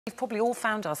We've probably all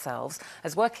found ourselves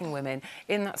as working women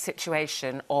in that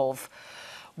situation of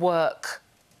work,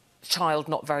 child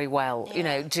not very well, you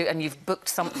know, and you've booked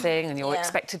something and you're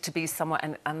expected to be somewhere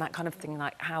and that kind of thing,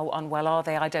 like, how unwell are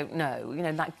they? I don't know. You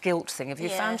know, that guilt thing. Have you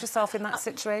found yourself in that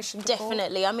situation before?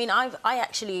 Definitely. I mean, I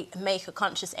actually make a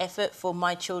conscious effort for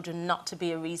my children not to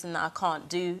be a reason that I can't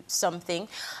do something.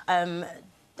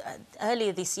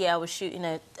 Earlier this year, I was shooting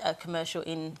a commercial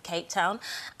in Cape Town,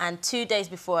 and 2 days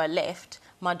before I left,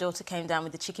 my daughter came down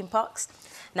with the chicken pox.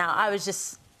 Now, I was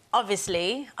just...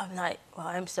 Obviously, I'm like, well,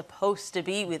 I'm supposed to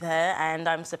be with her and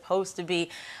I'm supposed to be...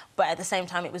 But at the same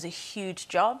time, it was a huge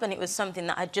job and it was something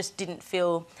that I just didn't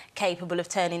feel capable of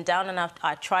turning down. And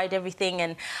I tried everything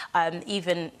and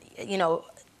even, you know,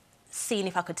 seeing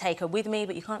if I could take her with me,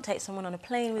 but you can't take someone on a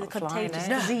plane with a contagious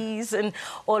disease and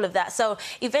all of that. So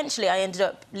eventually I ended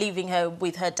up leaving her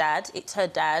with her dad. It's her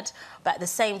dad. But at the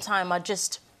same time, I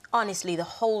just... Honestly, the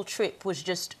whole trip was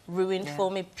just ruined for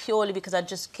me purely because I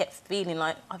just kept feeling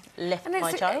like I've left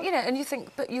my child. You know, and you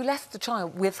think, but you left the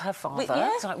child with her father.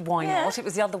 It's like, why not? It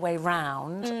was the other way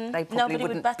round. They probably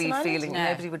wouldn't be feeling...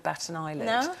 Nobody would bat an eyelid.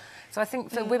 No. So I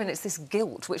think for women, it's this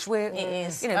guilt, which we're...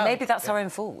 You know, maybe that's our own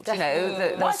fault, Definitely. you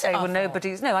know. They'll say, well,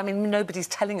 nobody's... No, I mean, nobody's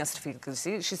telling us to feel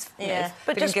guilty. She's, you know,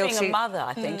 but just guilty. being a mother,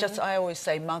 I think, just I always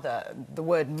say mother, the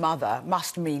word mother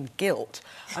must mean guilt.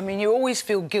 I mean, you always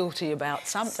feel guilty about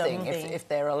something. If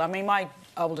they're ill. I mean, my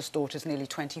oldest daughter's nearly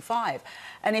 25,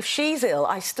 and if she's ill,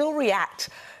 I still react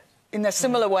in a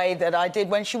similar way that I did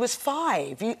when she was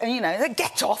 5. You know,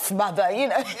 get off, mother, you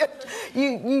know.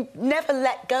 you never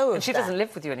let go of And she doesn't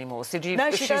live with you anymore, so do you,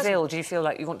 if she's ill, do you feel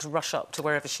like you want to rush up to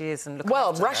wherever she is and look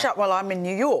after her? Rush up, well, I'm in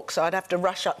New York, so I'd have to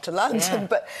rush up to London.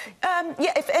 But,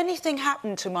 yeah, if anything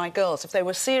happened to my girls, if they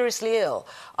were seriously ill,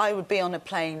 I would be on a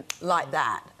plane like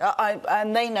that.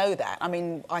 And they know that. I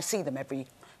mean, I see them every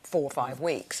 4 or 5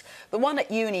 weeks. The one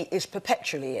at uni is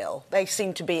perpetually ill. They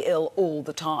seem to be ill all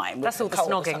the time. That's all the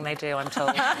snogging they do, I'm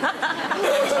told.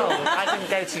 I didn't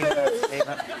go to university,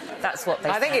 but that's what they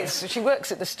say. I think she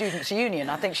works at the Students' Union.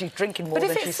 I think she's drinking more than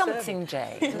she's But if it's something,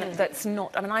 Jane, that's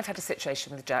not... I mean, I've had a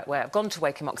situation with Jack where I've gone to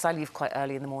wake him up, because I leave quite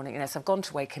early in the morning, you know, so I've gone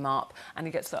to wake him up, and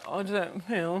he gets like, I don't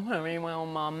feel very well,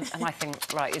 Mum. And I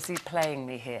think, right, is he playing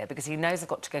me here? Because he knows I've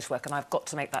got to go to work and I've got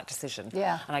to make that decision.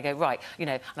 And I go, right, you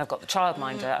know, and I've got the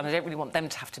childminder, and I don't really want them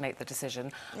to have to make the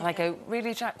decision. And I go,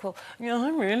 really, Jack? Well, yeah, I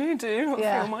really do.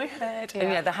 I feel my head. And,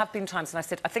 yeah, there have been times, and I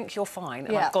said, I think you're fine,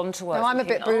 and I've gone to work. No, I'm a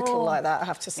bit brutal like that, I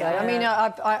have to say. I mean,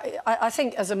 I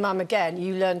think as a mum, again,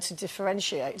 you learn to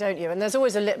differentiate, don't you? And there's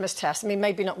always a litmus test. I mean,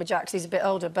 maybe not with Jack, 'cause he's a bit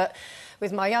older, but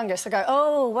with my youngest, I go,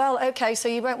 oh, well, OK, so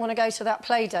you won't want to go to that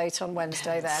play date on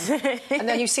Wednesday then. And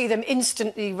then you see them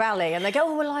instantly rally, and they go,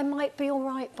 oh, well, I might be all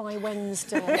right by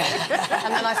Wednesday.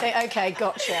 And then I think, OK,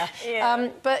 gotcha.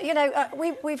 But, you know,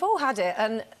 we've all had it,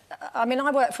 and I mean,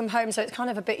 I work from home, so it's kind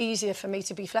of a bit easier for me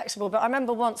to be flexible. But I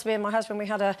remember once, me and my husband, we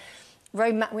had a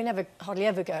we never hardly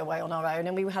ever go away on our own,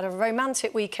 and we had a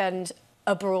romantic weekend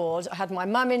abroad. I had my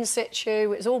mum in situ, it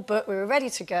was all booked, we were ready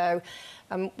to go,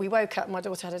 and we woke up and my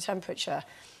daughter had a temperature.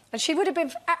 And she would have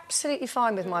been absolutely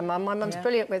fine with my mum. My mum's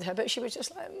brilliant with her, but she was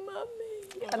just like, Mummy.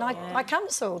 And I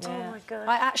cancelled. Oh, my God.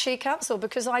 I actually cancelled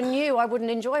because I knew I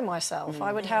wouldn't enjoy myself.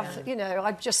 I would have, you know,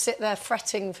 I'd just sit there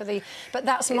fretting for the... But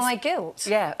that's my guilt.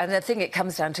 Yeah, and I think it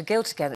comes down to guilt again.